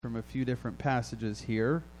from a few different passages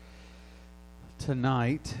here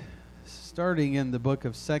tonight, starting in the book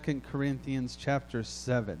of 2 Corinthians chapter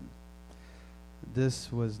 7.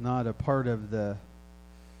 This was not a part of the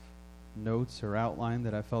notes or outline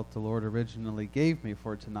that I felt the Lord originally gave me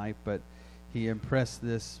for tonight, but He impressed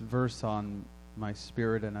this verse on my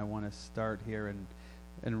spirit, and I want to start here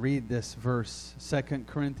and read this verse, 2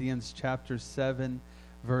 Corinthians chapter 7,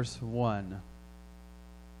 verse 1.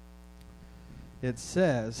 It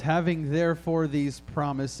says, "Having therefore these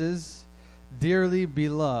promises, dearly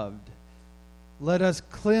beloved, let us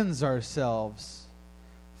cleanse ourselves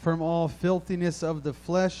from all filthiness of the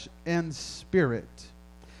flesh and spirit,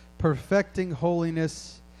 perfecting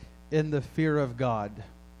holiness in the fear of God."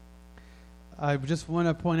 I just want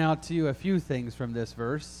to point out to you a few things from this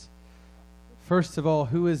verse. First of all,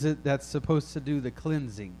 who is it that's supposed to do the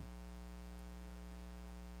cleansing?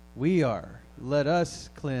 We are. Let us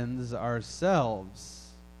cleanse ourselves.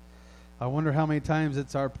 I wonder how many times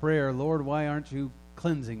it's our prayer, "Lord, why aren't you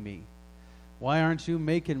cleansing me? Why aren't you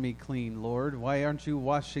making me clean, Lord? Why aren't you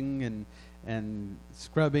washing and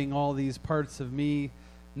scrubbing all these parts of me?"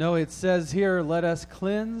 No, it says here, let us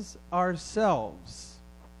cleanse ourselves.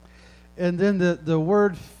 And then the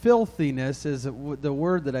word filthiness is the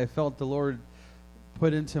word that I felt the Lord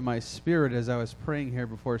put into my spirit as I was praying here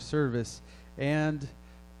before service. And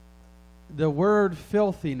the word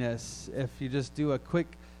filthiness, if you just do a quick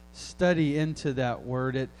study into that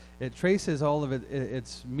word, it traces all of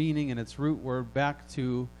its meaning and its root word back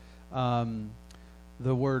to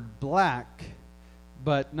the word black,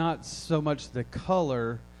 but not so much the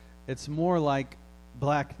color. It's more like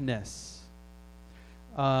blackness.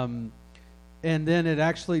 And then it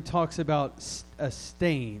actually talks about a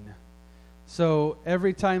stain. So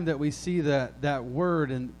every time that we see that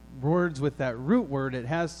word and words with that root word, it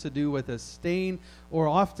has to do with a stain, or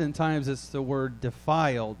oftentimes it's the word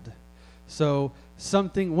defiled. So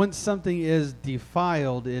once something is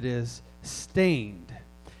defiled, it is stained.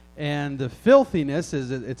 And the filthiness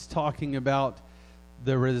it's talking about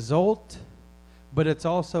the result, but it's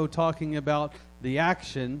also talking about the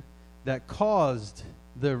action that caused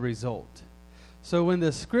the result. So when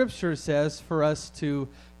the scripture says for us to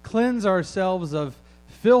cleanse ourselves of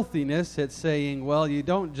filthiness, it's saying, well, you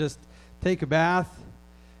don't just take a bath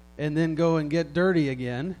and then go and get dirty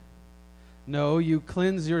again. No, you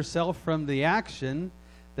cleanse yourself from the action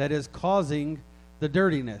that is causing the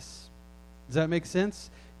dirtiness. Does that make sense?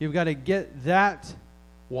 You've got to get that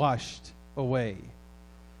washed away.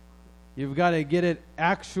 You've got to get it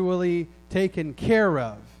actually taken care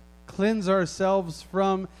of. Cleanse ourselves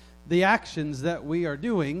from the actions that we are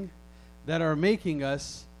doing that are making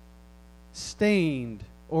us stained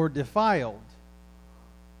or defiled.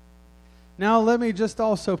 Now, let me just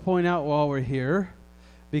also point out while we're here,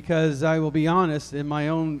 because I will be honest, in my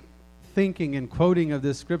own thinking and quoting of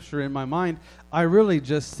this scripture in my mind, I really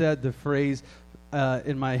just said the phrase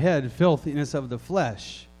in my head, filthiness of the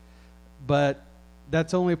flesh. But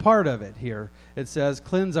that's only part of it here. It says,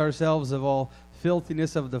 cleanse ourselves of all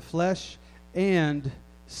filthiness of the flesh and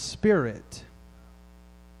spirit.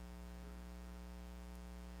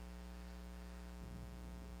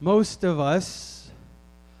 Most of us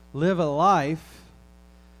live a life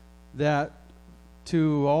that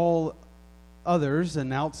to all others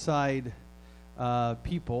and outside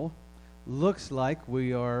people looks like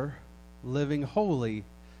we are living holy,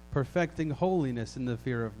 perfecting holiness in the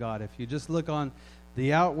fear of God. If you just look on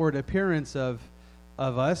the outward appearance of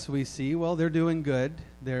us, we see, well, they're doing good.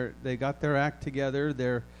 They got their act together.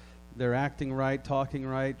 They're acting right, talking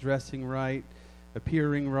right, dressing right,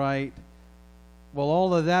 appearing right. Well,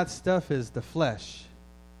 all of that stuff is the flesh.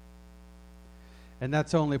 And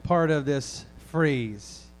that's only part of this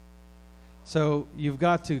phrase. So you've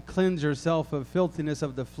got to cleanse yourself of filthiness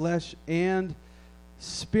of the flesh and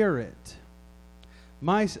spirit.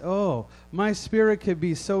 My spirit could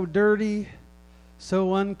be so dirty,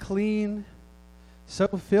 so unclean, so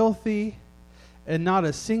filthy, and not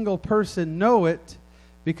a single person know it,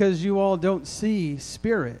 because you all don't see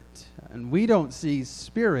spirit. And we don't see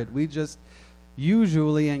spirit. We just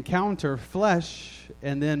usually encounter flesh,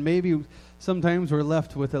 and then maybe sometimes we're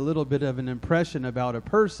left with a little bit of an impression about a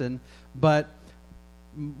person, but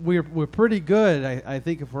we're pretty good, I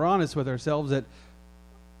think, if we're honest with ourselves, at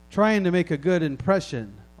trying to make a good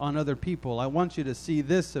impression on other people. I want you to see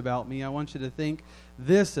this about me. I want you to think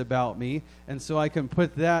this about me. And so I can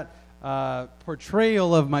put that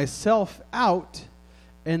portrayal of myself out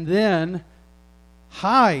and then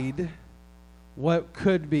hide what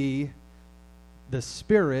could be the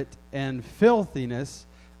spirit and filthiness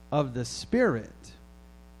of the spirit.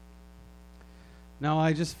 Now,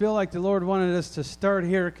 I just feel like the Lord wanted us to start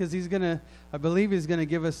here because I believe He's going to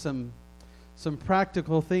give us some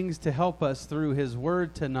practical things to help us through His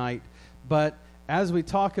Word tonight. But as we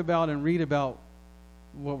talk about and read about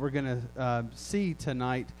what we're going to see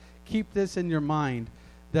tonight, keep this in your mind,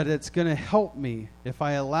 that it's going to help me if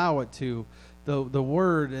I allow it to. The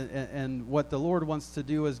Word and what the Lord wants to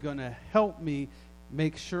do is going to help me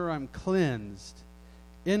make sure I'm cleansed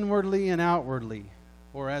inwardly and outwardly,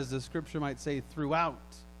 or as the Scripture might say, throughout,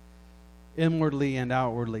 inwardly and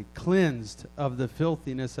outwardly, cleansed of the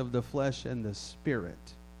filthiness of the flesh and the spirit.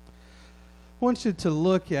 I want you to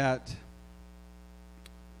look at,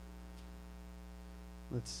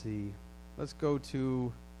 let's go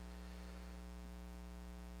to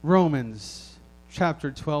Romans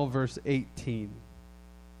chapter 12, verse 18.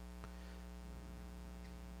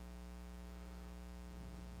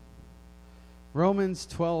 Romans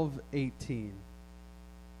 12:18.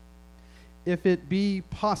 If it be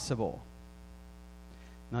possible.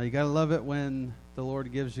 Now you got to love it when the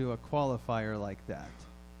Lord gives you a qualifier like that.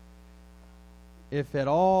 If at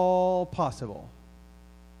all possible.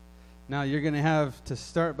 Now you're going to have to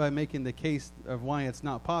start by making the case of why it's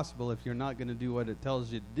not possible if you're not going to do what it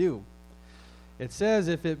tells you to do. It says,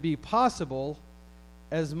 if it be possible,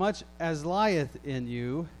 as much as lieth in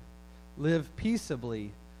you, live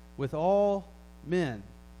peaceably with all men.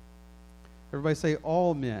 Everybody say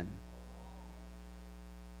all men.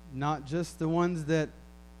 Not just the ones that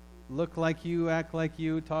look like you, act like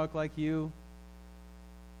you, talk like you,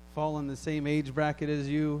 fall in the same age bracket as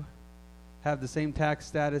you, have the same tax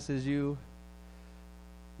status as you.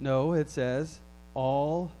 No, it says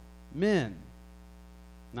all men.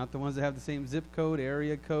 Not the ones that have the same zip code,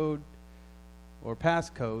 area code, or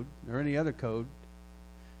passcode, or any other code.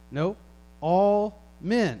 Nope, all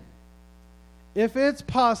men. If it's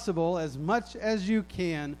possible, as much as you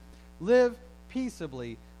can, live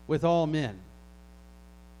peaceably with all men.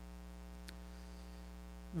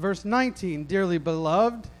 Verse 19, dearly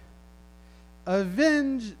beloved,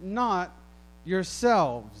 avenge not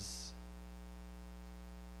yourselves.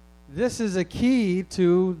 This is a key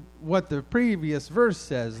to what the previous verse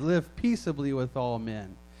says, live peaceably with all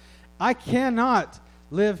men. I cannot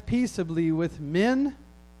live peaceably with men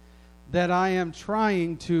that I am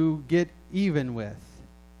trying to get even with.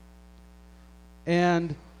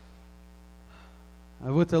 And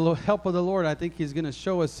with the help of the Lord, I think He's going to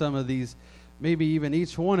show us some of these, maybe even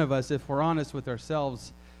each one of us, if we're honest with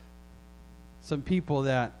ourselves, some people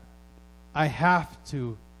that I have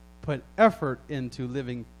to put effort into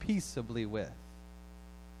living peaceably with.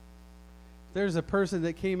 There's a person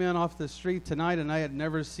that came in off the street tonight and I had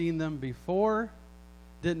never seen them before,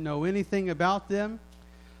 didn't know anything about them.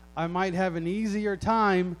 I might have an easier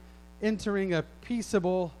time entering a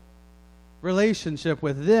peaceable relationship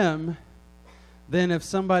with them than if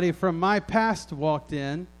somebody from my past walked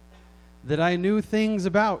in that I knew things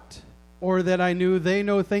about, or that I knew they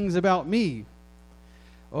know things about me.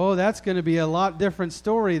 Oh, that's going to be a lot different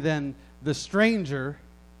story than the stranger.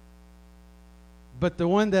 But the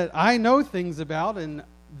one that I know things about and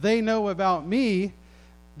they know about me,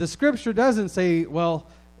 the Scripture doesn't say, well,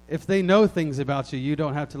 if they know things about you, you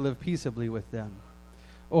don't have to live peaceably with them.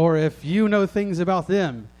 Or if you know things about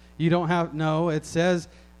them, you don't have, no, it says,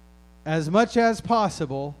 as much as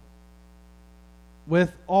possible,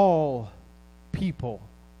 with all people,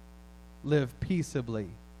 live peaceably.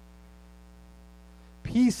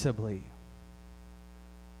 Peaceably.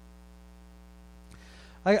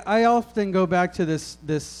 I often go back to this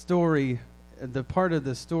story, the part of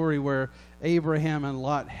the story where Abraham and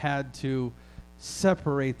Lot had to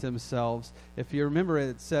separate themselves. If you remember,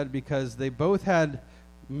 it said because they both had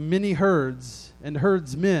many herds and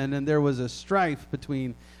herdsmen, and there was a strife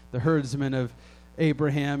between the herdsmen of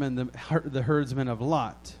Abraham and the herdsmen of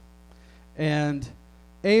Lot. And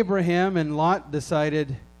Abraham and Lot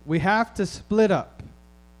decided, we have to split up.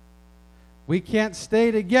 We can't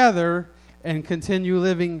stay together and continue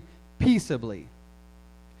living peaceably.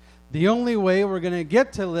 The only way we're going to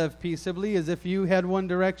get to live peaceably is if you head one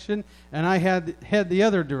direction and I head the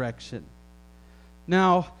other direction.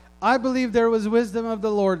 Now, I believe there was wisdom of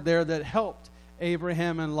the Lord there that helped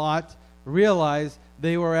Abraham and Lot realize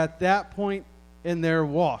they were at that point in their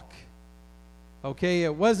walk. Okay,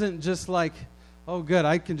 it wasn't just like, oh good,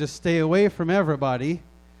 I can just stay away from everybody,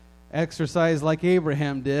 exercise like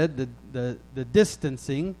Abraham did, the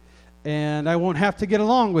distancing, and I won't have to get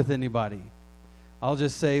along with anybody. I'll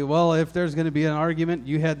just say, well, if there's going to be an argument,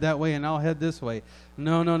 you head that way and I'll head this way.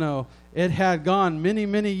 No. It had gone many,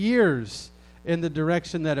 many years in the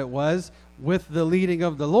direction that it was with the leading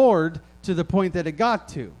of the Lord to the point that it got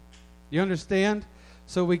to. You understand?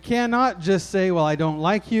 So we cannot just say, well, I don't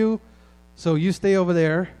like you, so you stay over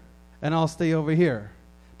there and I'll stay over here.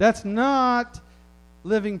 That's not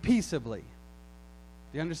living peaceably.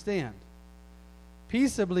 Do you understand?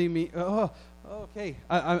 Peaceably means, okay,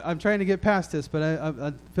 I'm trying to get past this, but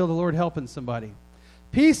I feel the Lord helping somebody.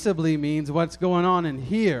 Peaceably means what's going on in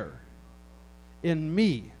here, in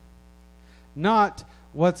me, not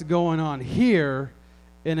what's going on here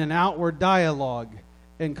in an outward dialogue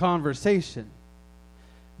and conversation.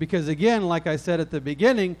 Because again, like I said at the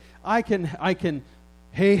beginning, I can,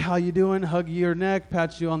 hey, how you doing? Hug your neck,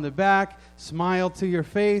 pat you on the back, smile to your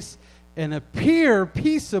face, and appear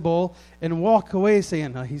peaceable and walk away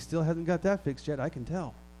saying, he still hasn't got that fixed yet, I can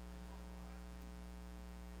tell.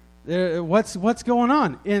 What's going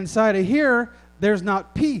on? Inside of here, there's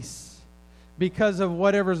not peace because of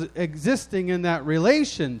whatever's existing in that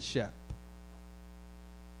relationship.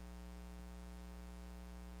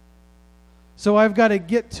 So I've got to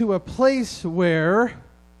get to a place where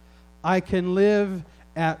I can live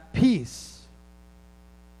at peace.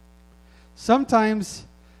 Sometimes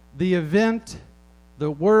the event,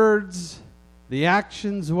 the words, the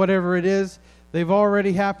actions, whatever it is, they've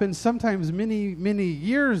already happened sometimes many, many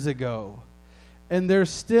years ago. And they're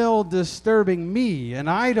still disturbing me. And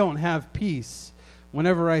I don't have peace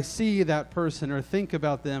whenever I see that person or think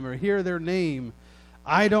about them or hear their name.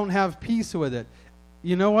 I don't have peace with it.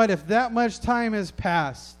 You know what? If that much time has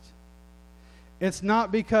passed, it's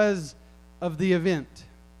not because of the event.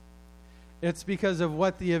 It's because of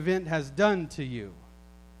what the event has done to you.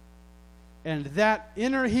 And that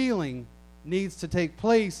inner healing needs to take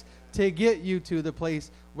place to get you to the place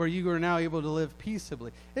where you are now able to live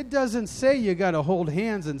peaceably. It doesn't say you got to hold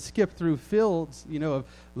hands and skip through fields, of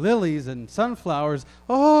lilies and sunflowers.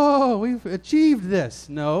 Oh, we've achieved this.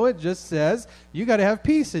 No, it just says you got to have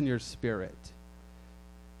peace in your spirit.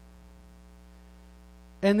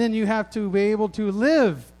 And then you have to be able to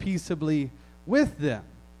live peaceably with them.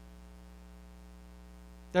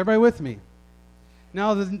 Everybody with me?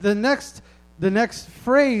 Now, the next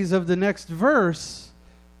phrase of the next verse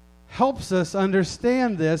helps us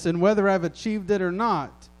understand this and whether I've achieved it or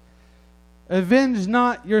not. Avenge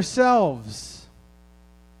not yourselves.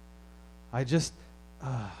 I'm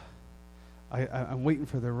waiting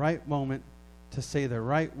for the right moment to say the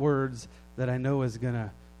right words that I know is going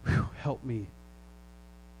to help me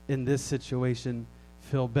in this situation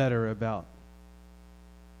feel better about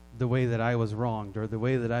the way that I was wronged or the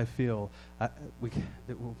way that I feel. I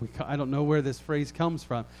don't know where this phrase comes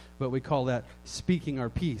from, but we call that speaking our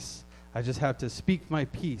peace. I just have to speak my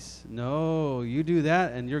peace. No, you do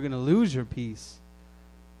that and you're going to lose your peace.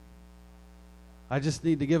 I just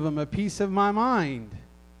need to give them a piece of my mind.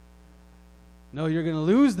 No, you're going to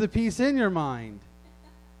lose the peace in your mind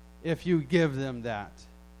if you give them that.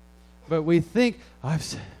 But we think,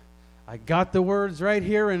 I got the words right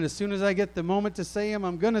here, and as soon as I get the moment to say them,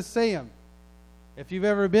 I'm going to say them. If you've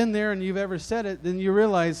ever been there and you've ever said it, then you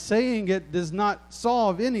realize saying it does not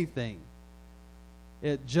solve anything.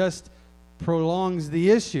 It just prolongs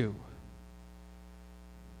the issue.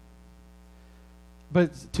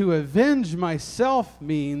 But to avenge myself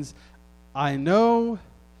means I know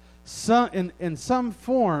in some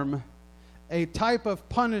form a type of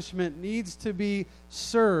punishment needs to be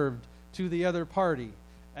served to the other party.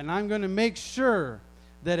 And I'm going to make sure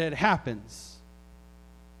that it happens.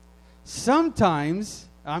 Sometimes,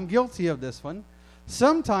 I'm guilty of this one,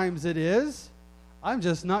 sometimes it is, I'm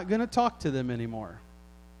just not going to talk to them anymore.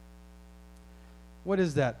 What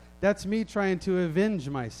is that? That's me trying to avenge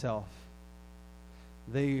myself.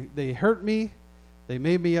 They hurt me, they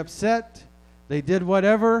made me upset, they did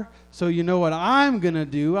whatever, so you know what I'm going to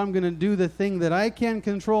do? I'm going to do the thing that I can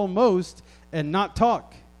control most and not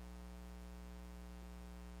talk.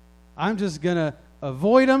 I'm just going to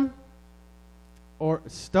avoid them or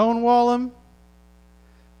stonewall them.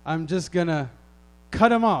 I'm just going to cut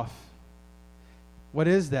them off. What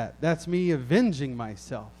is that? That's me avenging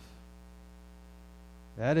myself.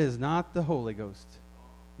 That is not the Holy Ghost,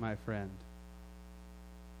 my friend.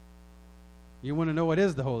 You want to know what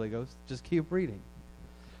is the Holy Ghost? Just keep reading.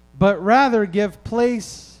 But rather give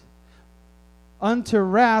place unto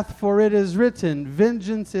wrath, for it is written,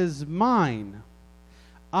 vengeance is mine.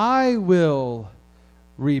 I will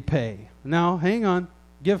repay. Now, hang on.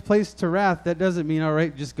 Give place to wrath. That doesn't mean, all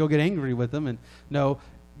right, just go get angry with them. And no,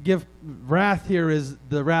 wrath here is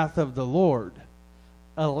the wrath of the Lord.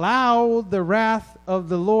 Allow the wrath of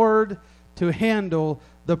the Lord to handle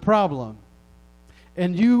the problem.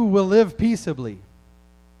 And you will live peaceably.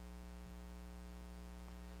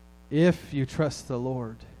 If you trust the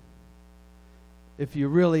Lord. If you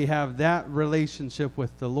really have that relationship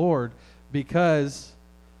with the Lord, because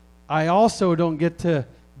I also don't get to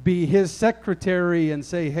be his secretary and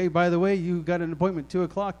say, hey, by the way, you got an appointment 2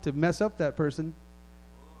 o'clock to mess up that person.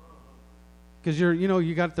 Because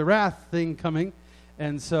you got the wrath thing coming.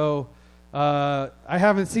 And so I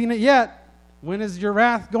haven't seen it yet. When is your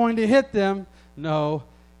wrath going to hit them? No,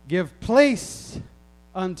 give place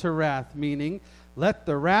unto wrath, meaning let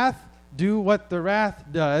the wrath do what the wrath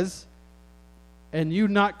does and you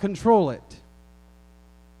not control it.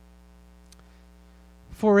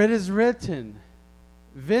 For it is written,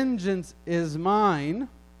 vengeance is mine,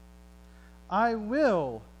 I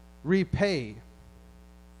will repay,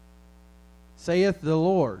 saith the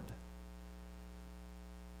Lord.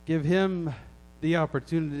 Give him the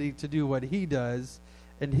opportunity to do what he does,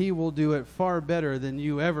 and he will do it far better than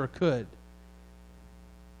you ever could.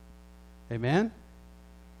 Amen?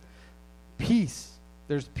 Peace.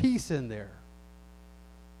 There's peace in there.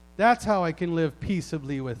 That's how I can live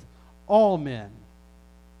peaceably with all men.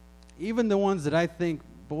 Even the ones that I think,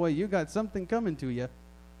 boy, you got something coming to you.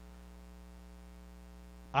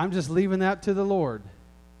 I'm just leaving that to the Lord.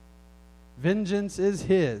 Vengeance is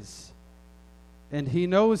his, and he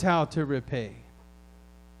knows how to repay.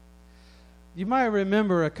 You might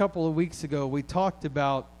remember a couple of weeks ago we talked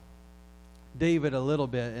about David a little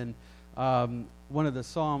bit, and one of the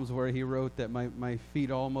Psalms where he wrote that my feet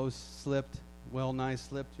almost slipped, well nigh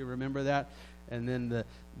slipped. You remember that? And then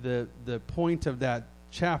the point of that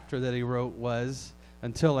chapter that he wrote was,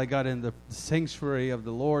 until I got in the sanctuary of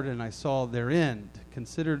the Lord and I saw their end,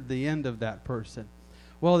 considered the end of that person.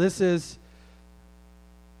 Well, this is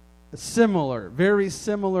a similar, very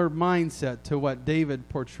similar mindset to what David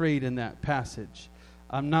portrayed in that passage.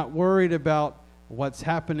 I'm not worried about what's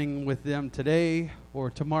happening with them today or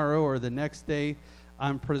tomorrow or the next day.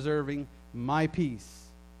 I'm preserving my peace.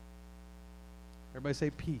 Everybody say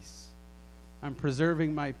peace. I'm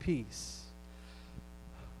preserving my peace.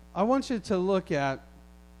 I want you to look at,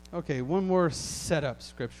 one more setup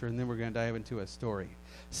scripture, and then we're going to dive into a story.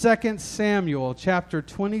 2 Samuel chapter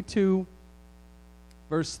 22,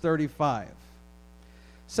 verse 35.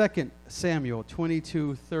 2 Samuel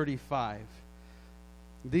 22:35.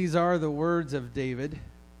 These are the words of David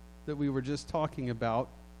that we were just talking about.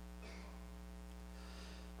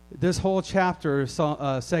 This whole chapter,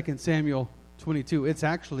 2 Samuel 22, it's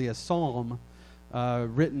actually a psalm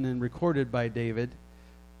written and recorded by David.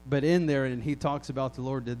 But in there, and he talks about the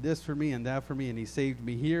Lord did this for me and that for me, and he saved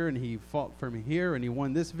me here, and he fought for me here, and he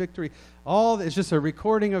won this victory. All it's just a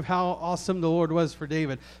recording of how awesome the Lord was for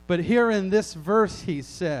David. But here in this verse he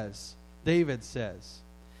says, David says,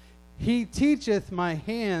 he teacheth my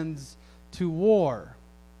hands to war.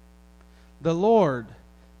 The Lord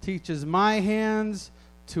teaches my hands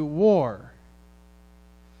to war,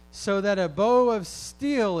 so that a bow of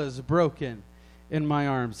steel is broken in my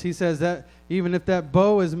arms. He says that even if that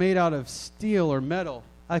bow is made out of steel or metal,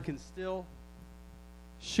 I can still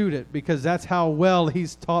shoot it, because that's how well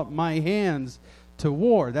he's taught my hands to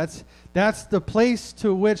war. That's the place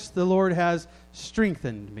to which the Lord has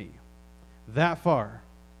strengthened me. That far.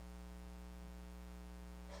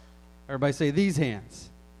 Everybody say, these hands.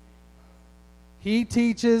 He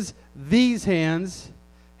teaches these hands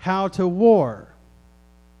how to war.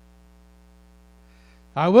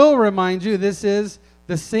 I will remind you, this is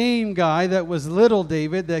the same guy that was little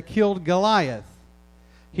David that killed Goliath.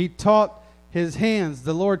 He taught his hands,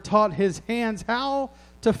 the Lord taught his hands how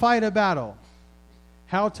to fight a battle,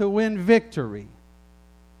 how to win victory.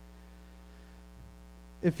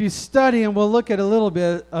 If you study, and we'll look at a little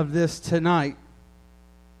bit of this tonight,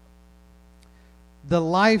 the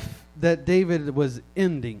life that David was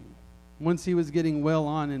ending, once he was getting well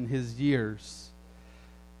on in his years,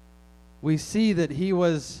 we see that he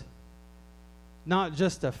was not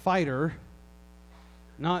just a fighter,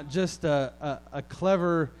 not just a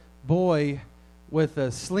clever boy with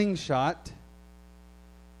a slingshot,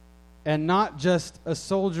 and not just a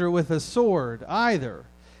soldier with a sword either.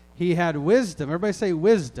 He had wisdom. Everybody say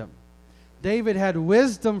wisdom. David had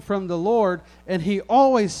wisdom from the Lord, and he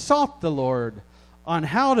always sought the Lord on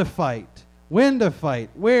how to fight, when to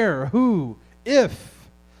fight, where, who, if,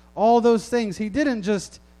 all those things. He didn't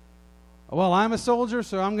just, well, I'm a soldier,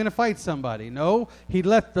 so I'm going to fight somebody. No, he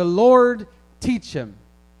let the Lord teach him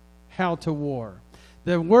how to war.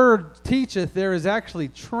 The word teacheth there is actually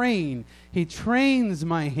train. He trains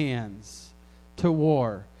my hands to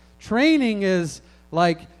war. Training is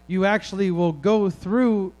like you actually will go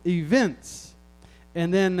through events,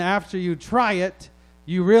 and then after you try it,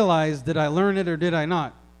 you realize, did I learn it or did I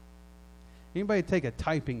not? Anybody take a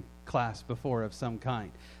typing class before of some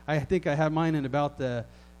kind? I think I had mine in about the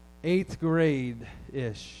 8th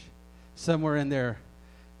grade-ish, somewhere in there.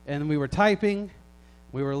 and we were typing.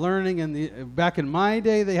 We were learning, and back in my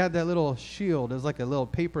day, they had that little shield. It was like a little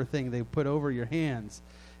paper thing they put over your hands.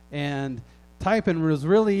 And typing was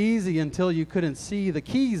really easy until you couldn't see the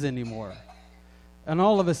keys anymore. And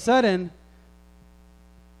all of a sudden,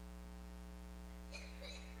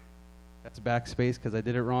 that's backspace because I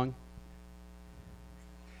did it wrong.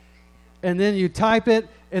 And then you type it,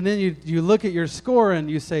 and then you look at your score,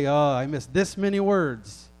 and you say, oh, I missed this many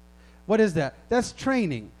words. What is that? That's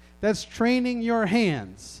training. That's training your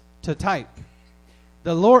hands to type.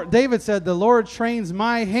 David said, the Lord trains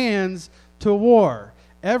my hands to war.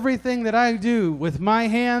 Everything that I do with my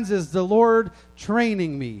hands is the Lord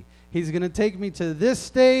training me. He's going to take me to this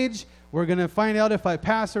stage. We're going to find out if I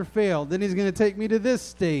pass or fail. Then he's going to take me to this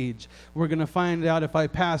stage. We're going to find out if I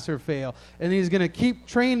pass or fail. And he's going to keep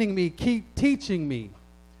training me, keep teaching me.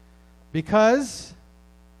 Because,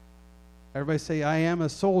 everybody say, I am a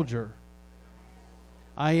soldier.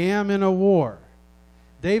 I am in a war.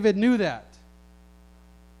 David knew that.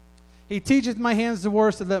 He teacheth my hands to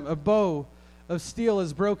war so that a bow of steel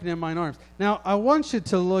is broken in mine arms. Now, I want you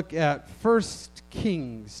to look at 1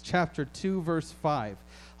 Kings chapter 2, verse 5.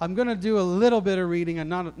 I'm going to do a little bit of reading, and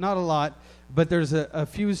not a lot, but there's a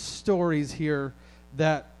few stories here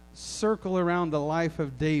that circle around the life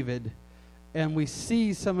of David, and we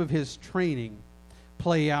see some of his training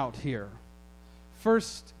play out here. 1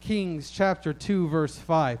 Kings chapter 2, verse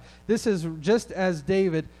 5. This is just as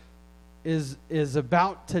David is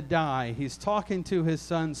about to die. He's talking to his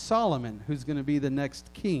son Solomon, who's going to be the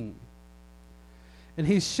next king. And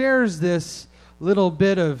he shares this little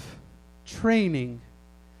bit of training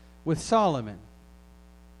with Solomon.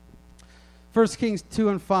 1 Kings 2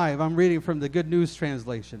 and 5, I'm reading from the Good News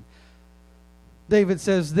Translation. David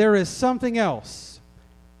says, there is something else.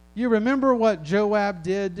 You remember what Joab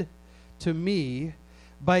did to me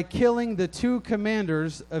by killing the two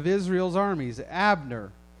commanders of Israel's armies,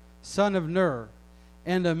 Abner, son of Ner,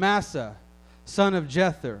 and Amasa, son of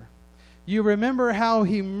Jether. You remember how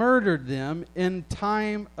he murdered them in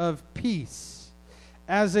time of peace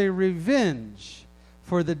as a revenge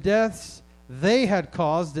for the deaths they had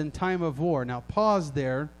caused in time of war. Now pause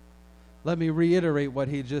there. Let me reiterate what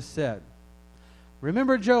he just said.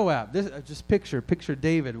 Remember Joab. Just picture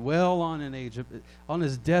David well on in age, on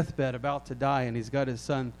his deathbed about to die, and he's got his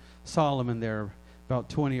son Solomon there, about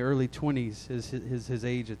 20, early 20s is his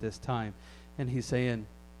age at this time. And he's saying,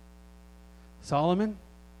 Solomon,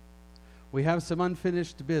 we have some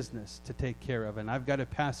unfinished business to take care of, and I've got to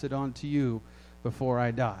pass it on to you before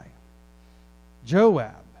I die.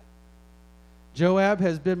 Joab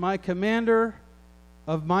has been my commander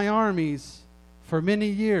of my armies for many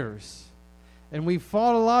years. And we've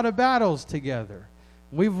fought a lot of battles together.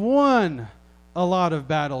 We've won a lot of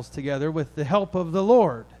battles together with the help of the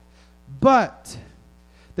Lord. But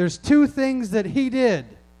there's two things that he did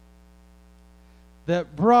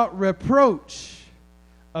that brought reproach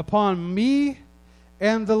upon me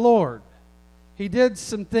and the Lord. He did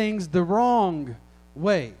some things the wrong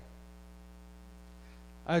way.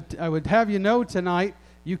 I would have you know tonight,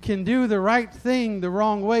 you can do the right thing the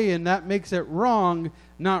wrong way, and that makes it wrong,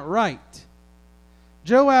 not right.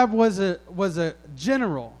 Joab was a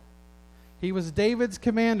general. He was David's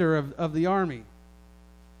commander of the army.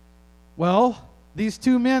 Well, these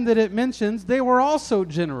two men that it mentions, they were also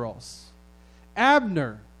generals.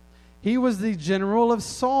 Abner, he was the general of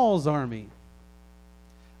Saul's army.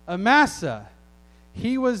 Amasa,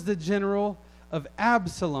 he was the general of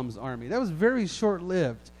Absalom's army. That was very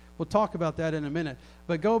short-lived. We'll talk about that in a minute.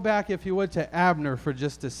 But go back, if you would, to Abner for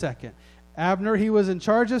just a second. Abner, he was in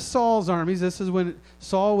charge of Saul's armies. This is when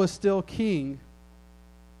Saul was still king.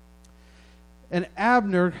 And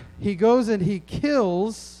Abner, he goes and he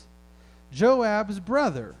kills Joab's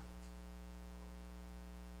brother.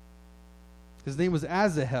 His name was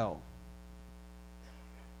Asahel.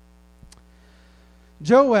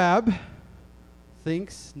 Joab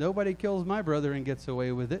thinks, nobody kills my brother and gets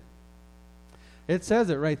away with it. It says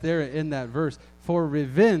it right there in that verse. For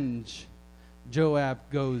revenge, Joab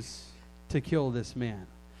goes to kill this man.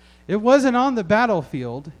 It wasn't on the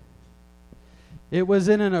battlefield. It was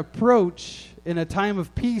in an approach, in a time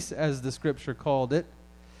of peace, as the scripture called it.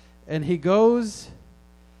 And he goes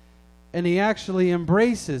and he actually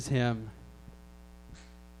embraces him.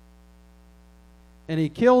 And he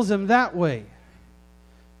kills him that way.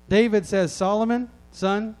 David says, Solomon,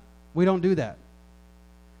 son, we don't do that.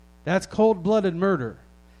 That's cold-blooded murder.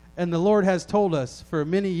 And the Lord has told us for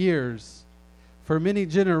many years, for many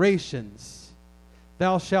generations,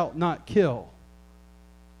 thou shalt not kill.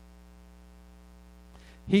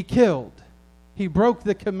 He killed. He broke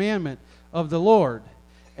the commandment of the Lord.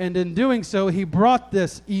 And in doing so, he brought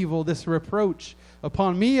this evil, this reproach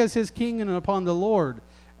upon me as his king and upon the Lord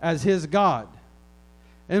as his God.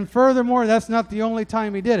 And furthermore, that's not the only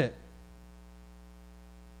time he did it.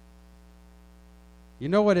 You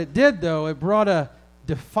know what it did, though? It brought a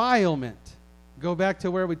defilement. Go back to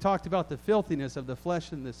where we talked about the filthiness of the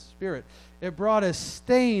flesh and the spirit. It brought a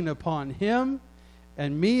stain upon him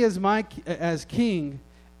and me as king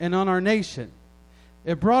and on our nation.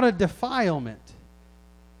 It brought a defilement.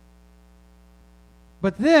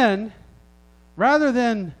 But then, rather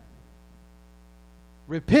than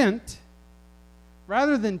repent,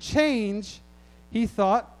 rather than change, he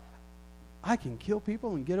thought, I can kill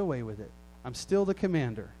people and get away with it. I'm still the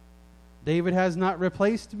commander. David has not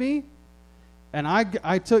replaced me, and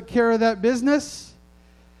I took care of that business.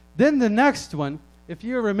 Then the next one, if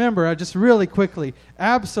you remember, just really quickly,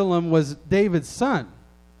 Absalom was David's son,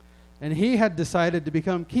 and he had decided to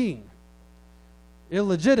become king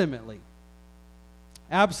illegitimately.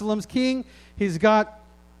 Absalom's king, he's got,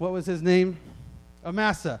 what was his name?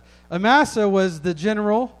 Amasa. Amasa was the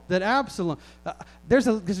general that Absalom. There's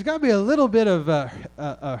got to be a little bit of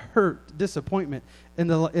a hurt, disappointment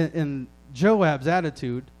in Joab's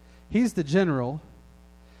attitude. He's the general.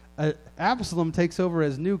 Absalom takes over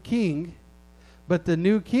as new king, but the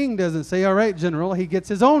new king doesn't say, all right, general. He gets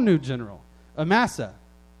his own new general, Amasa,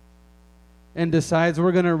 and decides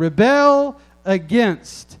we're going to rebel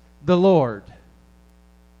against the Lord.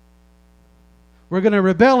 We're going to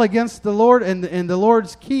rebel against the Lord and the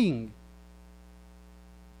Lord's king.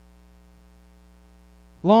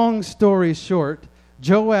 Long story short,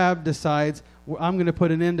 Joab decides, I'm going to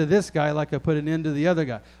put an end to this guy like I put an end to the other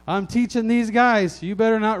guy. I'm teaching these guys, you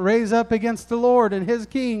better not raise up against the Lord and his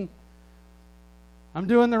king. I'm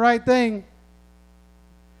doing the right thing.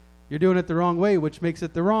 You're doing it the wrong way, which makes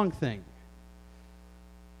it the wrong thing.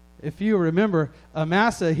 If you remember,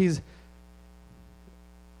 Amasa, he's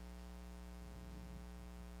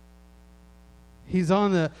he's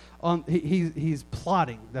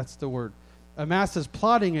plotting. That's the word. Amasa's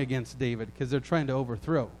plotting against David because they're trying to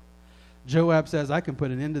overthrow. Joab says, I can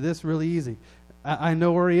put an end to this really easy. I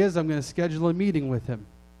know where he is. I'm going to schedule a meeting with him.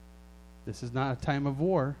 This is not a time of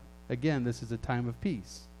war. Again, this is a time of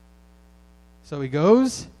peace. So he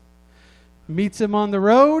goes, meets him on the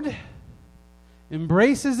road,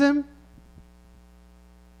 embraces him,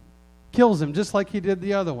 kills him just like he did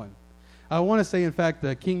the other one. I want to say, in fact,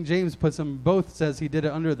 King James puts them both, says he did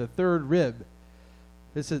it under the third rib.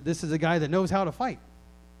 This is a guy that knows how to fight,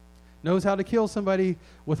 knows how to kill somebody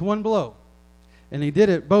with one blow. And he did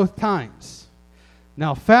it both times.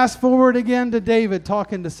 Now, fast forward again to David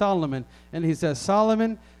talking to Solomon, and he says,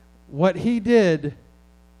 Solomon, what he did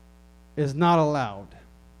is not allowed.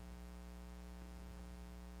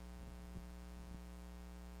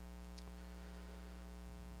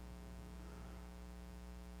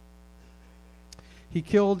 He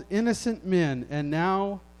killed innocent men, and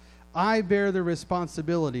now I bear the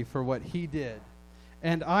responsibility for what he did,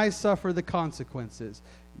 and I suffer the consequences.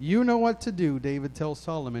 You know what to do, David tells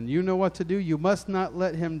Solomon. You know what to do. You must not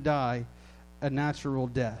let him die a natural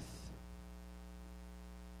death.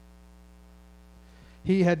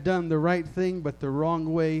 He had done the right thing, but the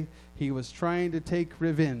wrong way. He was trying to take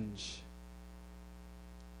revenge.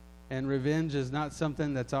 And revenge is not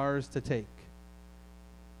something that's ours to take.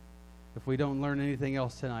 If we don't learn anything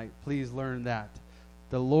else tonight, please learn that.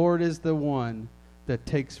 The Lord is the one that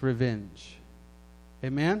takes revenge.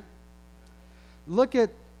 Amen? Look at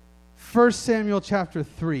 1 Samuel chapter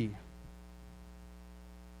 3.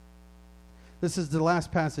 This is the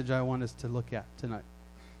last passage I want us to look at tonight.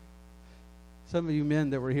 Some of you men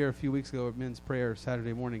that were here a few weeks ago at men's prayer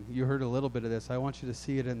Saturday morning, you heard a little bit of this. I want you to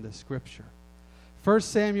see it in the scripture. 1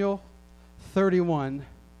 Samuel 31,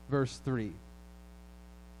 verse 3.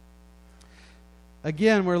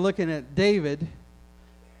 Again, we're looking at David,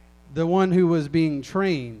 the one who was being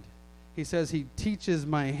trained. He says, he teaches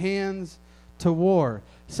my hands to war.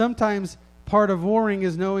 Sometimes part of warring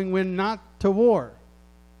is knowing when not to war.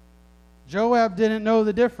 Joab didn't know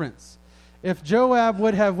the difference. If Joab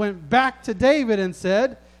would have went back to David and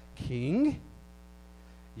said, King,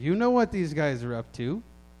 you know what these guys are up to.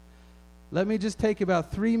 Let me just take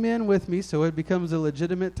about 3 men with me so it becomes a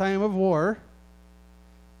legitimate time of war.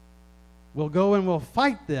 We'll go and we'll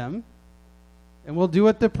fight them, and we'll do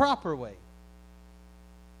it the proper way.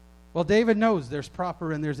 Well, David knows there's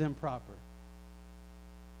proper and there's improper.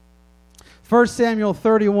 1 Samuel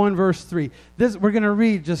 31, verse 3. We're going to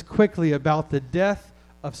read just quickly about the death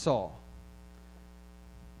of Saul.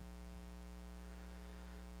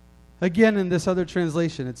 Again, in this other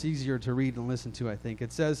translation, it's easier to read and listen to, I think.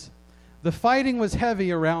 It says, the fighting was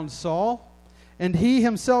heavy around Saul, And he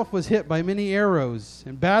himself was hit by many arrows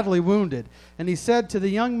and badly wounded. And he said to the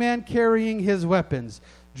young man carrying his weapons,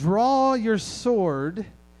 "Draw your sword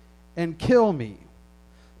and kill me,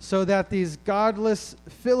 so that these godless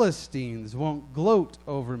Philistines won't gloat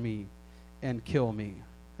over me and kill me."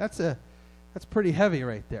 That's pretty heavy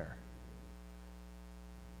right there.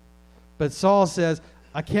 But Saul says,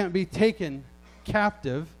 "I can't be taken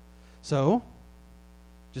captive, so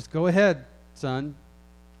just go ahead, son.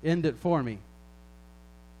 End it for me."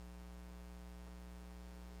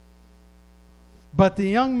 But the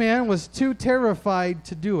young man was too terrified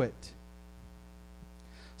to do it.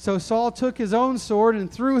 So Saul took his own sword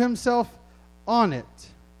and threw himself on it.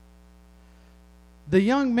 The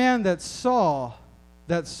young man that saw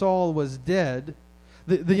that Saul was dead,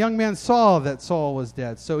 the young man saw that Saul was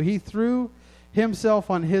dead. So he threw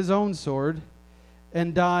himself on his own sword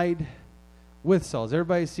and died with Saul. Does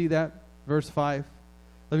everybody see that? Verse 5.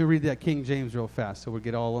 Let me read that King James real fast so we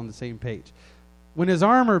get all on the same page. When his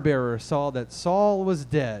armor bearer saw that Saul was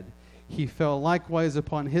dead, he fell likewise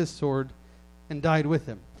upon his sword and died with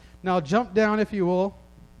him. Now jump down, if you will.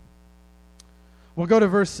 We'll go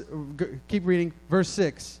to keep reading, verse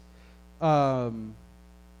 6.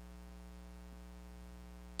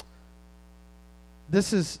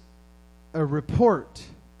 This is a report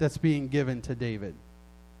that's being given to David.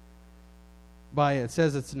 It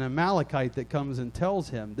says it's an Amalekite that comes and tells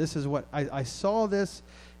him, "This is what I saw this."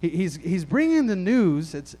 He's bringing the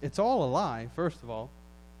news. It's all a lie, first of all.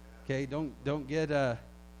 Okay, don't get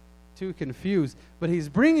too confused. But he's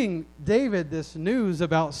bringing David this news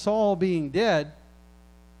about Saul being dead,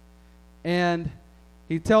 and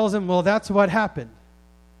he tells him, "Well, that's what happened.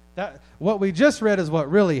 What we just read is what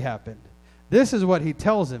really happened." This is what he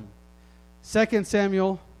tells him. 2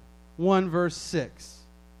 Samuel 1 verse 6.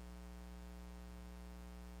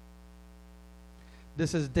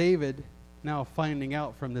 This is David now finding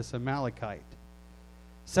out from this Amalekite.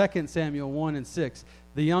 2 Samuel 1 and 6.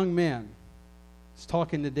 The young man is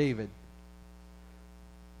talking to David.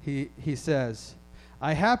 He says,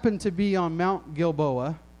 "I happened to be on Mount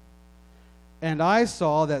Gilboa, and I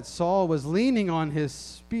saw that Saul was leaning on his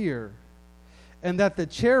spear, and that the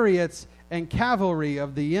chariots and cavalry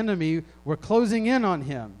of the enemy were closing in on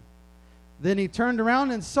him. Then he turned around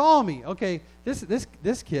and saw me." Okay,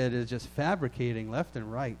 this kid is just fabricating left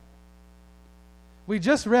and right. We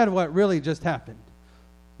just read what really just happened,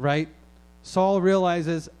 right? Saul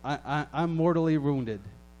realizes, I'm mortally wounded.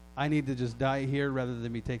 I need to just die here rather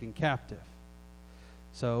than be taken captive.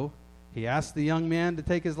 So he asks the young man to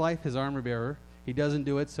take his life, his armor bearer. He doesn't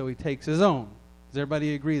do it, so he takes his own. Does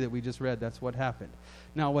everybody agree that we just read that's what happened?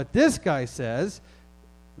 Now what this guy says,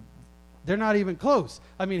 they're not even close.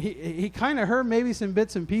 I mean, he kind of heard maybe some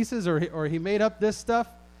bits and pieces, or he made up this stuff,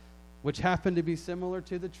 which happened to be similar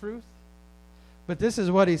to the truth. But this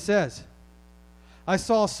is what he says. "I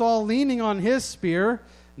saw Saul leaning on his spear,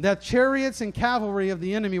 that chariots and cavalry of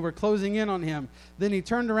the enemy were closing in on him. Then he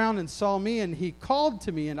turned around and saw me, and he called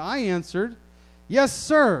to me, and I answered, 'Yes,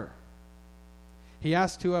 sir.' He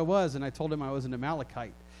asked who I was, and I told him I was an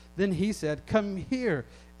Amalekite. Then he said, 'Come here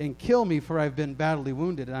and kill me, for I've been badly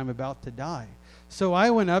wounded, and I'm about to die.' So I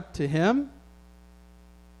went up to him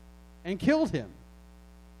and killed him."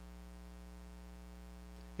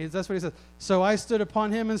 That's what he says. "So I stood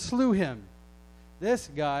upon him and slew him." This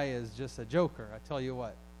guy is just a joker, I tell you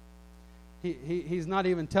what. He's not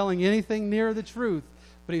even telling anything near the truth,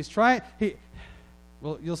 but he's trying.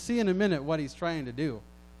 Well, you'll see in a minute what he's trying to do.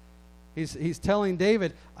 He's telling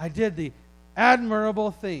David, "I did the admirable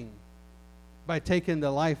thing by taking the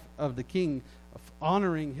life of the king,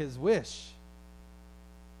 honoring his wish.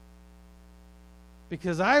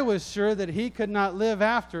 Because I was sure that he could not live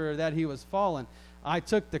after that he was fallen. I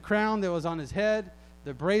took the crown that was on his head,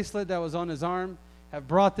 the bracelet that was on his arm, have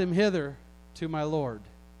brought them hither to my Lord."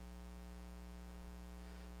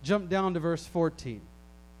 Jump down to verse 14.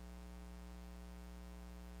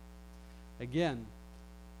 Again,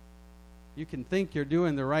 you can think you're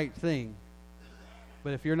doing the right thing,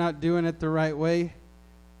 but if you're not doing it the right way,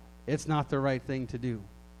 it's not the right thing to do.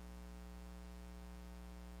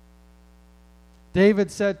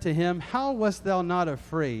 David said to him, "How wast thou not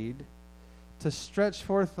afraid to stretch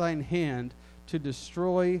forth thine hand to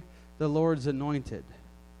destroy the Lord's anointed?"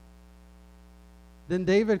 Then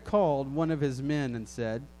David called one of his men and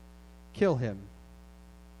said, "Kill him."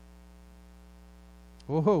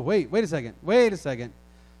 Whoa, wait a second.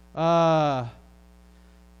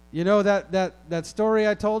 You know that story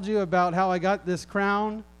I told you about how I got this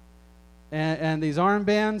crown and these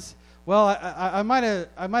armbands? Well, I might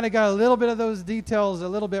have got a little bit of those details a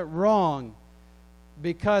little bit wrong,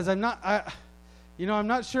 because I'm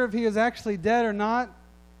not sure if he is actually dead or not.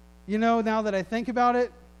 Now that I think about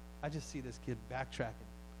it, I just see this kid backtracking.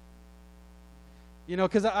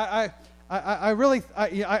 Because I really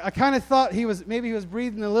kind of thought maybe he was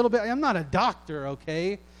breathing a little bit. I'm not a doctor,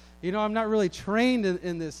 okay? I'm not really trained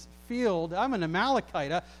in this field. I'm an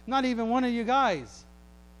Amalekite. I'm not even one of you guys.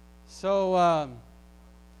 So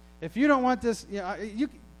if you don't want this, you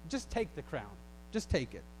just take the crown. Just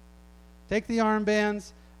take it. Take the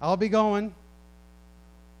armbands. I'll be going.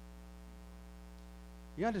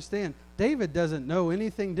 You understand, David doesn't know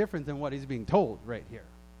anything different than what he's being told right here.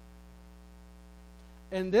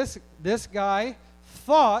 And this guy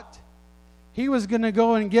thought he was going to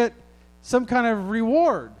go and get some kind of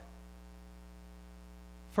reward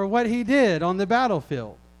for what he did on the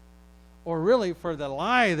battlefield, or really for the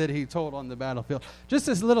lie that he told on the battlefield. Just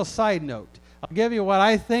this little side note. I'll give you what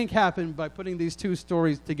I think happened by putting these two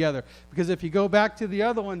stories together. Because if you go back to the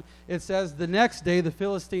other one, it says the next day the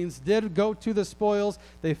Philistines did go to the spoils.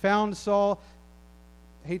 They found Saul.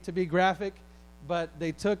 I hate to be graphic, but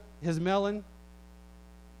they took his melon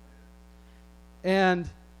and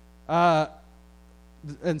some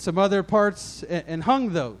other parts and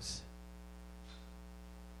hung those.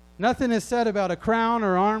 Nothing is said about a crown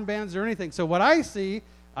or armbands or anything. So what I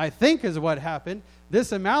think is what happened.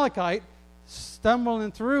 This Amalekite,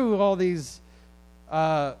 stumbling through all these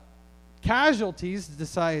casualties,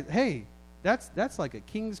 decide, hey, that's like a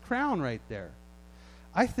king's crown right there.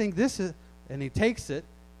 I think this is, and he takes it,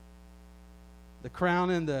 the crown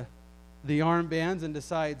and the armbands, and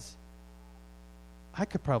decides, I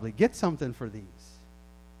could probably get something for these.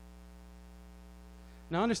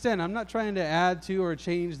 Now understand, I'm not trying to add to or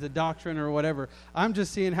change the doctrine or whatever. I'm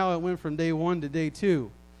just seeing how it went from day 1 to day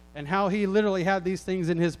 2. And how he literally had these things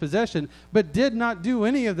in his possession, but did not do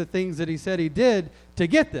any of the things that he said he did to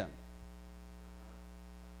get them.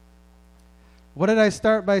 What did I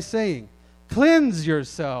start by saying? Cleanse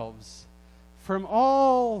yourselves from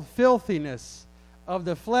all filthiness of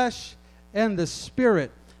the flesh and the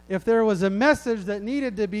spirit. If there was a message that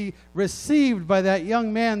needed to be received by that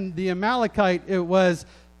young man, the Amalekite, it was,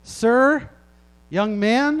 sir, young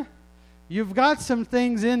man, you've got some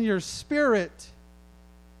things in your spirit.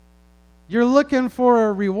 You're looking for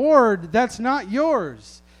a reward that's not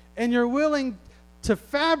yours. And you're willing to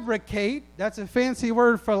fabricate, that's a fancy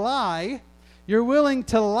word for lie. You're willing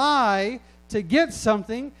to lie to get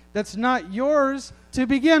something that's not yours to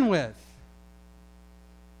begin with.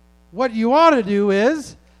 What you ought to do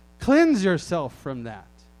is cleanse yourself from that.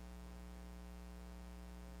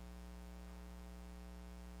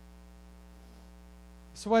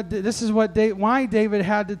 So why David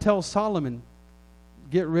had to tell Solomon,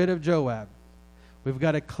 get rid of Joab. We've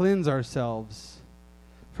got to cleanse ourselves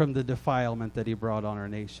from the defilement that he brought on our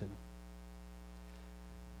nation.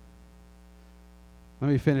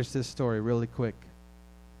 Let me finish this story really quick.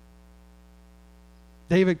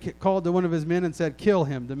 David called to one of his men and said, kill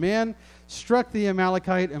him. The man struck the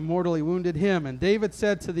Amalekite and mortally wounded him. And David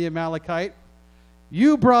said to the Amalekite,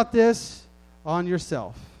 you brought this on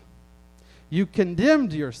yourself. You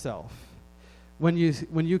condemned yourself when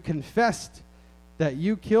you confessed that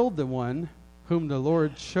you killed the one whom the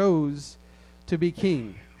Lord chose to be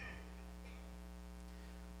king.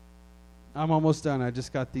 I'm almost done. I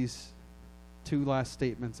just got these 2 last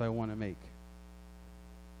statements I want to make.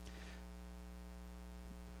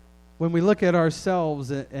 When we look at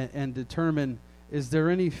ourselves and determine, is there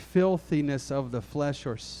any filthiness of the flesh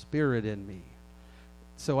or spirit in me?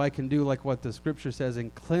 So I can do like what the scripture says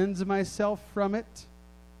and cleanse myself from it.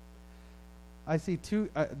 I see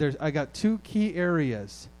I got 2 key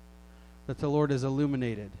areas that the Lord has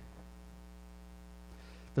illuminated.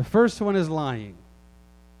 The first one is lying.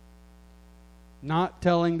 Not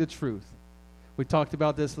telling the truth. We talked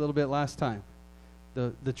about this a little bit last time.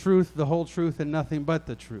 The truth, the whole truth, and nothing but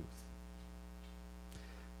the truth.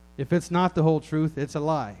 If it's not the whole truth, it's a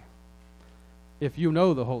lie. If you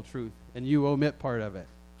know the whole truth and you omit part of it.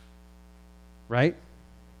 Right?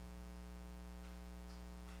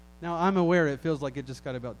 Now, I'm aware it feels like it just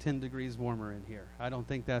got about 10 degrees warmer in here. I don't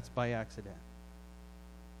think that's by accident.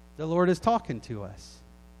 The Lord is talking to us.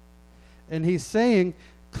 And He's saying,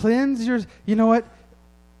 cleanse your... You know what?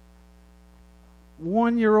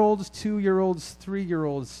 1-year-olds, 2-year-olds,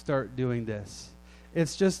 3-year-olds start doing this.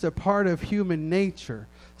 It's just a part of human nature.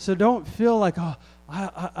 So don't feel like, oh,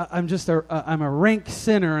 I'm a rank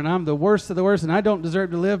sinner and I'm the worst of the worst and I don't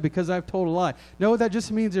deserve to live because I've told a lie. No, that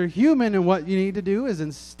just means you're human, and what you need to do is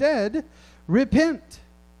instead repent.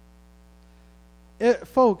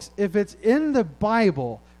 Folks, if it's in the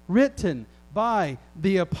Bible, written by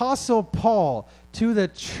the Apostle Paul to the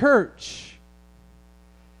church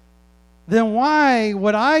then why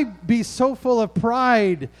would I be so full of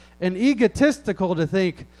pride and egotistical to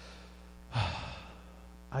think,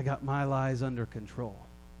 I got my lies under control?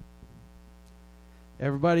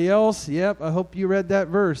 Everybody else, yep, I hope you read that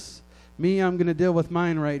verse. Me, I'm going to deal with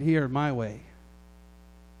mine right here, my way.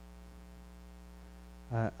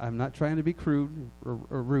 I'm not trying to be crude or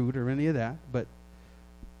rude or any of that, but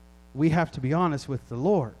we have to be honest with the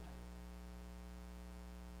Lord.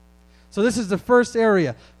 So this is the first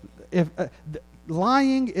area.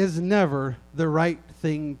 Lying is never the right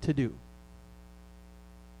thing to do.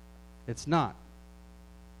 It's not.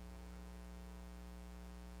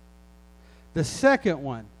 The second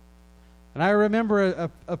one, and I remember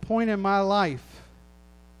a point in my life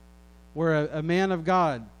where a man of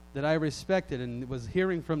God that I respected and was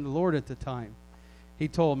hearing from the Lord at the time, he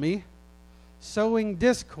told me, sowing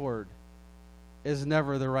discord is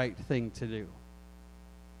never the right thing to do.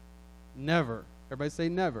 Never. Everybody say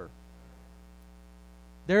never.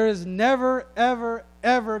 There is never, ever,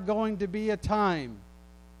 ever going to be a time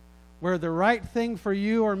where the right thing for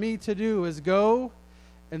you or me to do is go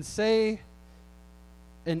and say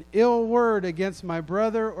an ill word against my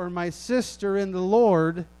brother or my sister in the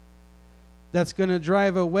Lord that's going to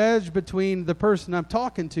drive a wedge between the person I'm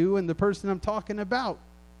talking to and the person I'm talking about.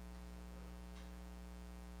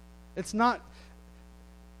 It's not.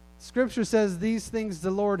 Scripture says these things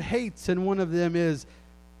the Lord hates, and one of them is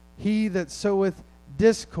he that soweth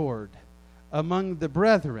discord among the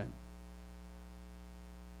brethren.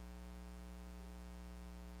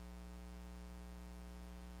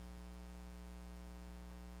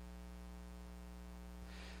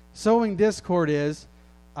 Sowing discord is,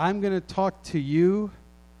 I'm going to talk to you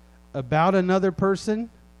about another person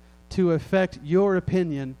to affect your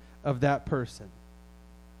opinion of that person.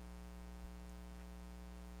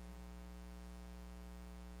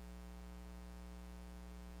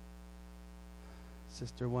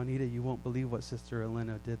 Sister Juanita, you won't believe what Sister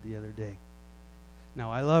Elena did the other day.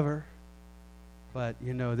 Now, I love her, but,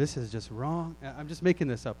 this is just wrong. I'm just making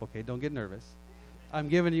this up, okay? Don't get nervous. I'm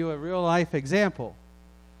giving you a real-life example.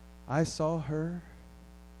 I saw her.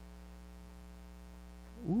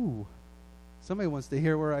 Ooh, somebody wants to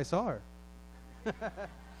hear where I saw her.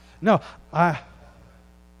 No,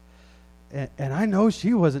 and I know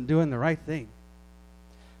she wasn't doing the right thing.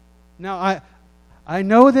 Now, I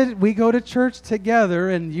know that we go to church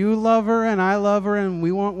together, and you love her, and I love her, and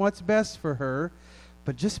we want what's best for her,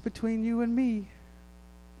 but just between you and me,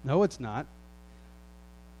 no, it's not.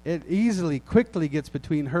 It quickly gets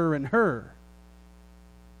between her and her.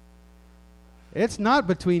 It's not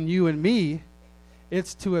between you and me.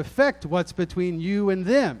 It's to affect what's between you and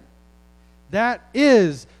them. That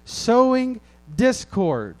is sowing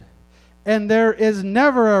discord. And there is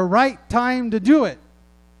never a right time to do it.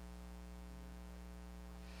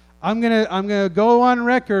 I'm gonna go on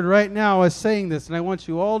record right now as saying this, and I want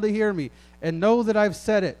you all to hear me and know that I've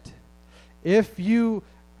said it. If you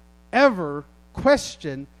ever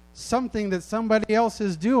question something that somebody else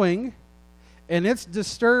is doing, and it's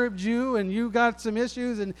disturbed you, and you got some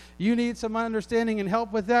issues, and you need some understanding and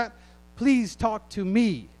help with that, please talk to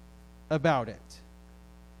me about it.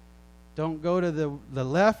 Don't go to the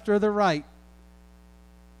left or the right,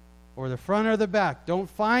 or the front or the back. Don't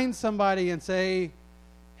find somebody and say,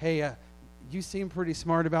 hey, you seem pretty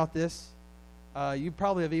smart about this. You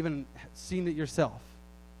probably have even seen it yourself.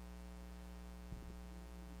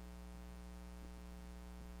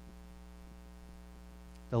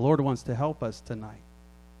 The Lord wants to help us tonight.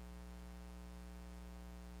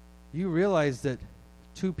 You realize that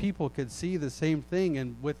two people could see the same thing,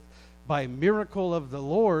 and by miracle of the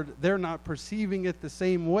Lord, they're not perceiving it the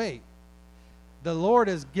same way. The Lord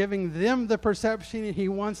is giving them the perception He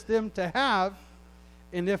wants them to have.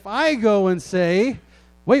 And if I go and say,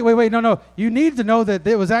 wait, no, you need to know that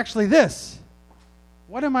it was actually this.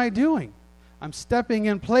 What am I doing? I'm stepping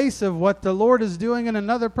in place of what the Lord is doing in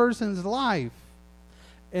another person's life.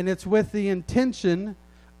 And it's with the intention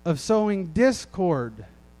of sowing discord.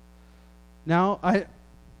 Now,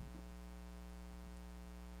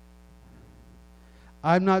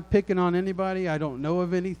 I'm not picking on anybody. I don't know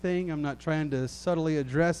of anything. I'm not trying to subtly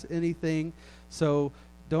address anything. So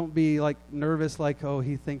don't be nervous oh,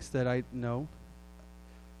 he thinks that I know.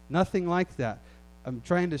 Nothing like that. I'm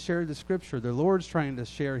trying to share the Scripture. The Lord's trying to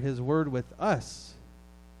share His Word with us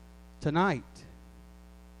tonight.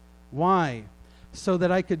 Why? So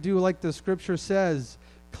that I could do like the Scripture says,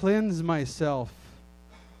 cleanse myself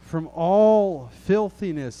from all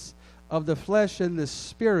filthiness of the flesh and the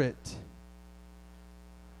spirit.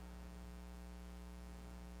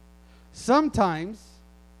 Sometimes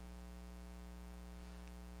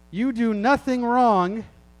you do nothing wrong,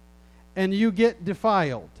 and you get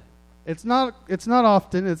defiled. It's not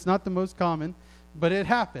often, it's not the most common, but it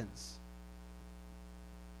happens.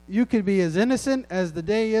 You could be as innocent as the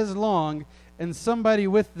day is long, and somebody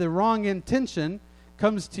with the wrong intention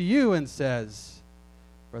comes to you and says,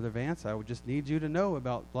 Brother Vance, I would just need you to know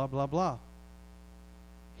about blah, blah, blah.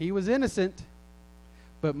 He was innocent,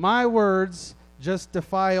 but my words just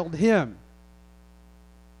defiled him.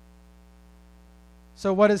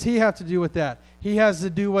 So what does he have to do with that? He has to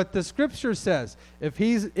do what the Scripture says. If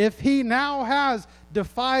he now has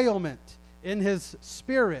defilement in his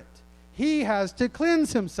spirit, he has to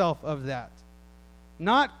cleanse himself of that.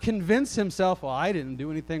 Not convince himself, well, I didn't do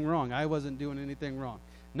anything wrong. I wasn't doing anything wrong.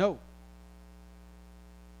 No.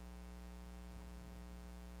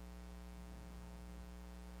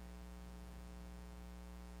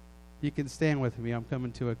 You can stand with me. I'm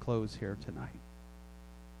coming to a close here tonight.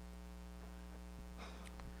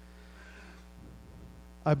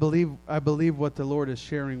 I believe what the Lord is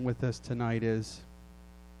sharing with us tonight is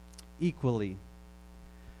equally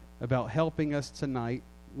about helping us tonight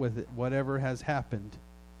with whatever has happened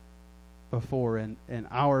before in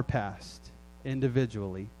our past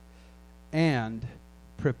individually, and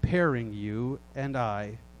preparing you and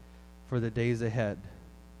I for the days ahead.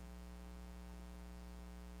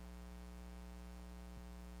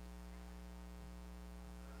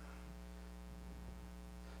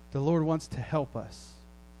 The Lord wants to help us.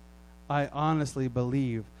 I honestly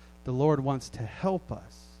believe the Lord wants to help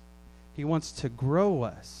us. He wants to grow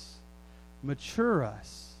us, mature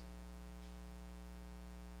us.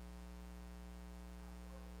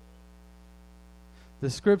 The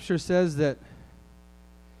Scripture says that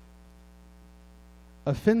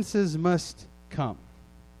offenses must come.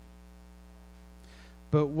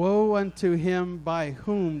 But woe unto him by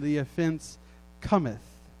whom the offense cometh.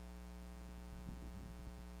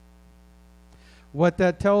 What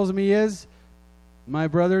that tells me is, my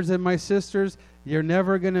brothers and my sisters, you're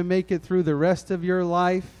never going to make it through the rest of your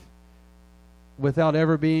life without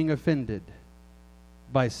ever being offended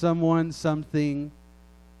by someone, something.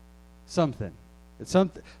 Something's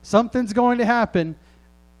going to happen,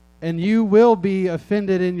 and you will be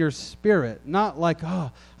offended in your spirit. Not like,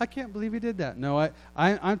 oh, I can't believe he did that. No,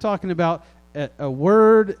 I'm talking about a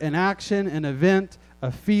word, an action, an event,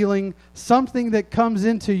 a feeling, something that comes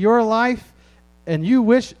into your life, and you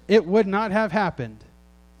wish it would not have happened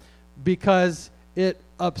because it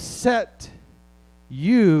upset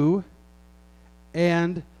you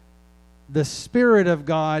and the Spirit of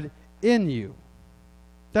God in you.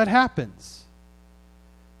 That happens.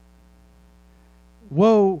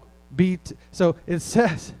 Woe be to... So it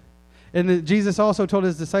says, and Jesus also told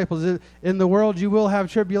his disciples, in the world you will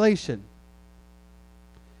have tribulation.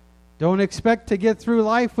 Don't expect to get through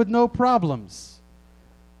life with no problems.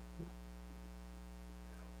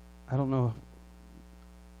 I don't know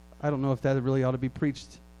if that really ought to be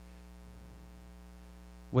preached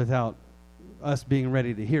without us being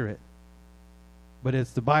ready to hear it. But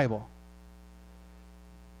it's the Bible.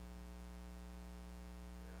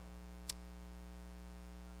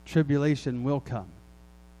 Tribulation will come.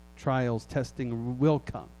 Trials, testing will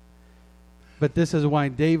come. But this is why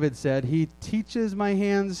David said, he teaches my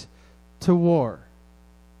hands to war.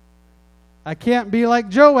 I can't be like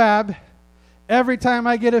Joab. Every time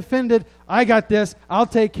I get offended, I got this. I'll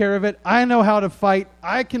take care of it. I know how to fight.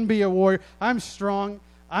 I can be a warrior. I'm strong.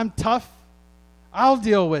 I'm tough. I'll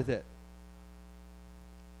deal with it.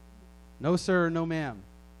 No, sir. No, ma'am.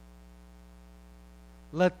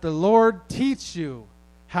 Let the Lord teach you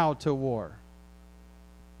how to war.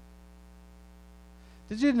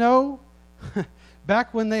 Did you know,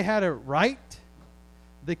 back when they had it right,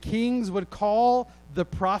 the kings would call the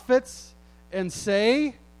prophets and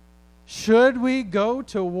say, should we go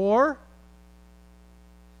to war?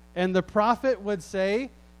 And the prophet would say,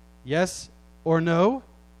 yes or no.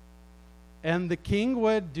 And the king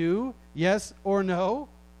would do yes or no.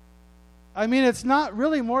 I mean, it's not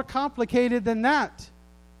really more complicated than that.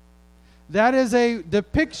 That is a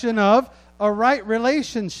depiction of a right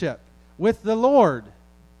relationship with the Lord.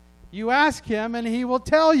 You ask him and he will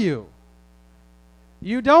tell you.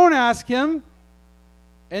 You don't ask him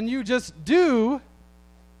and you just do,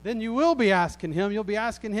 then you will be asking him. You'll be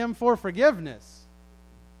asking him for forgiveness,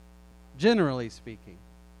 generally speaking.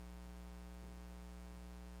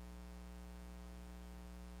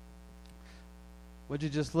 Would you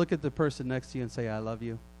just look at the person next to you and say, I love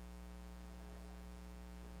you?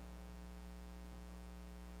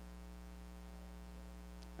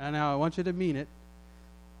 And now I want you to mean it.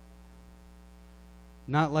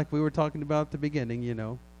 Not like we were talking about at the beginning, you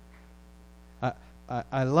know.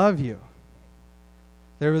 I love you.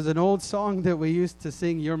 There was an old song that we used to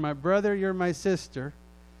sing, "You're my brother, you're my sister,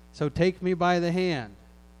 so take me by the hand."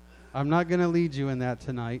 I'm not going to lead you in that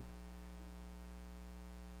tonight.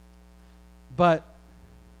 But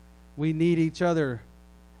we need each other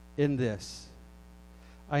in this.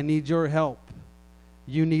 I need your help.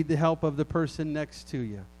 You need the help of the person next to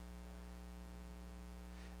you.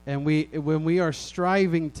 And when we are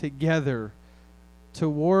striving together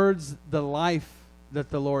towards the life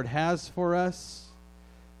that the Lord has for us,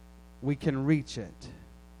 we can reach it.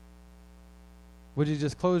 Would you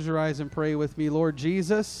just close your eyes and pray with me? Lord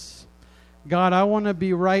Jesus, God, I want to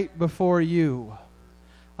be right before you.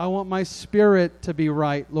 I want my spirit to be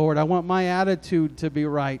right, Lord. I want my attitude to be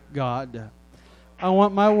right, God. I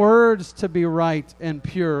want my words to be right and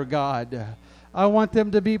pure, God. I want them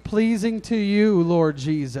to be pleasing to you, Lord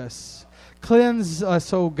Jesus. Cleanse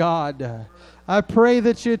us, O God. I pray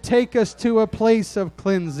that you take us to a place of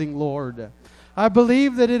cleansing, Lord. I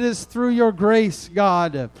believe that it is through your grace,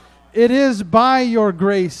 God. It is by your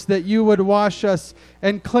grace that you would wash us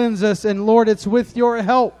and cleanse us. And Lord, it's with your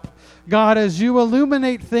help, God, as you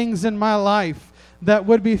illuminate things in my life that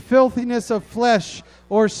would be filthiness of flesh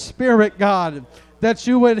or spirit, God, that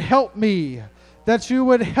you would help me. That you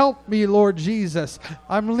would help me, Lord Jesus.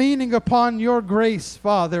 I'm leaning upon your grace,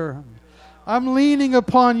 Father. I'm leaning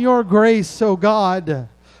upon your grace, oh God,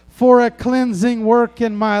 for a cleansing work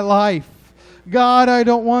in my life. God, I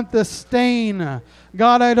don't want the stain.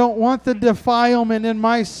 God, I don't want the defilement in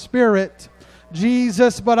my spirit,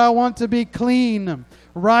 Jesus, but I want to be clean,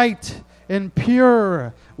 right, and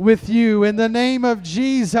pure with you. In the name of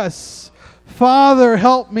Jesus, Father,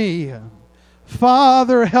 help me.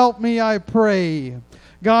 Father, help me, I pray.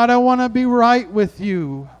 God, I want to be right with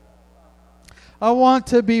you. I want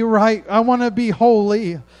to be right. I want to be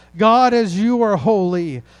holy. God, as you are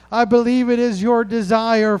holy. I believe it is your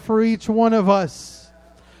desire for each one of us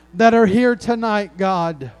that are here tonight,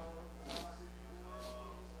 God.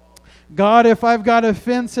 God, if I've got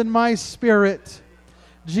offense in my spirit,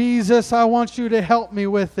 Jesus, I want you to help me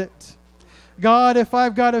with it. God, if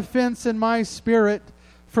I've got offense in my spirit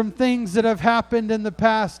from things that have happened in the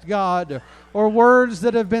past, God, or words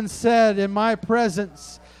that have been said in my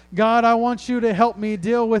presence, God, I want you to help me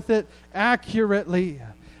deal with it accurately.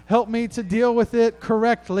 Help me to deal with it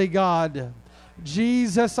correctly, God.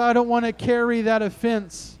 Jesus, I don't want to carry that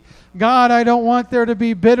offense. God, I don't want there to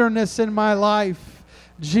be bitterness in my life.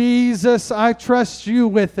 Jesus, I trust you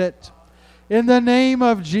with it. In the name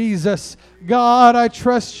of Jesus, God, I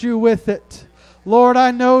trust you with it. Lord,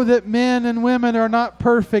 I know that men and women are not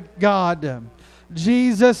perfect, God.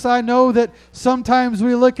 Jesus, I know that sometimes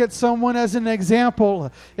we look at someone as an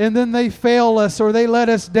example and then they fail us or they let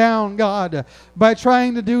us down, God, by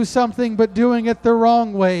trying to do something but doing it the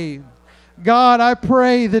wrong way. God, I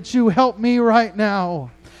pray that you help me right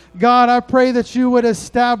now. God, I pray that you would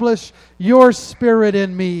establish your spirit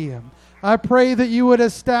in me. I pray that you would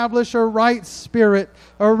establish a right spirit,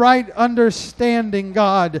 a right understanding,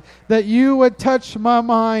 God, that you would touch my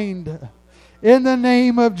mind in the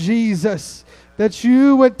name of Jesus. That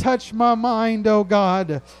you would touch my mind, oh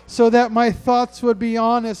God, so that my thoughts would be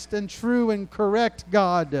honest and true and correct,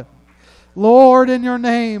 God. Lord, in your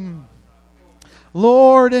name.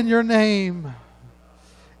 Lord, in your name.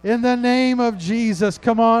 In the name of Jesus.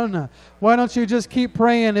 Come on. Why don't you just keep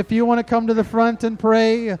praying? If you want to come to the front and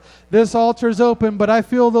pray, this altar's open, but I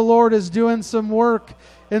feel the Lord is doing some work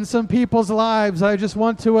in some people's lives. I just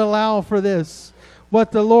want to allow for this,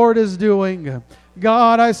 what the Lord is doing.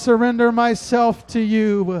 God, I surrender myself to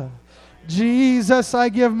you. Jesus, I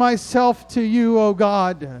give myself to you, oh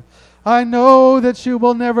God. I know that you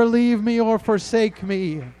will never leave me or forsake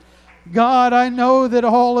me. God, I know that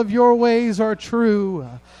all of your ways are true.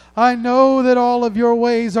 I know that all of your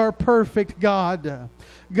ways are perfect, God.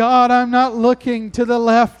 God, I'm not looking to the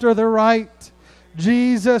left or the right,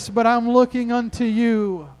 Jesus, but I'm looking unto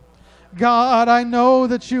you. God, I know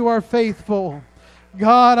that you are faithful.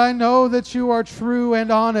 God, I know that you are true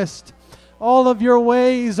and honest. All of your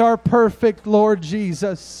ways are perfect, Lord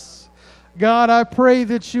Jesus. God, I pray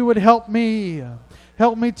that you would help me.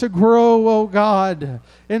 Help me to grow, oh God,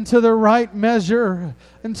 into the right measure,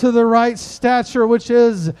 into the right stature, which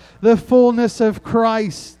is the fullness of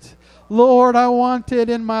Christ. Lord, I want it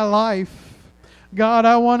in my life. God,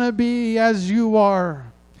 I want to be as you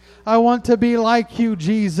are. I want to be like you,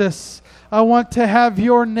 Jesus. I want to have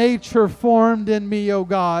your nature formed in me, oh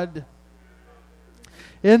God.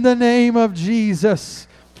 In the name of Jesus,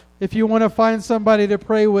 if you want to find somebody to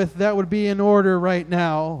pray with, that would be in order right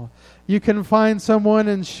now. You can find someone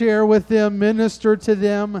and share with them, minister to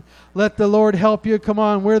them. Let the Lord help you. Come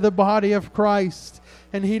on, we're the body of Christ,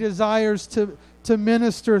 and He desires to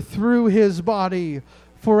minister through His body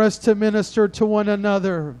for us to minister to one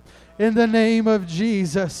another. In the name of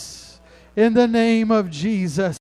Jesus. In the name of Jesus.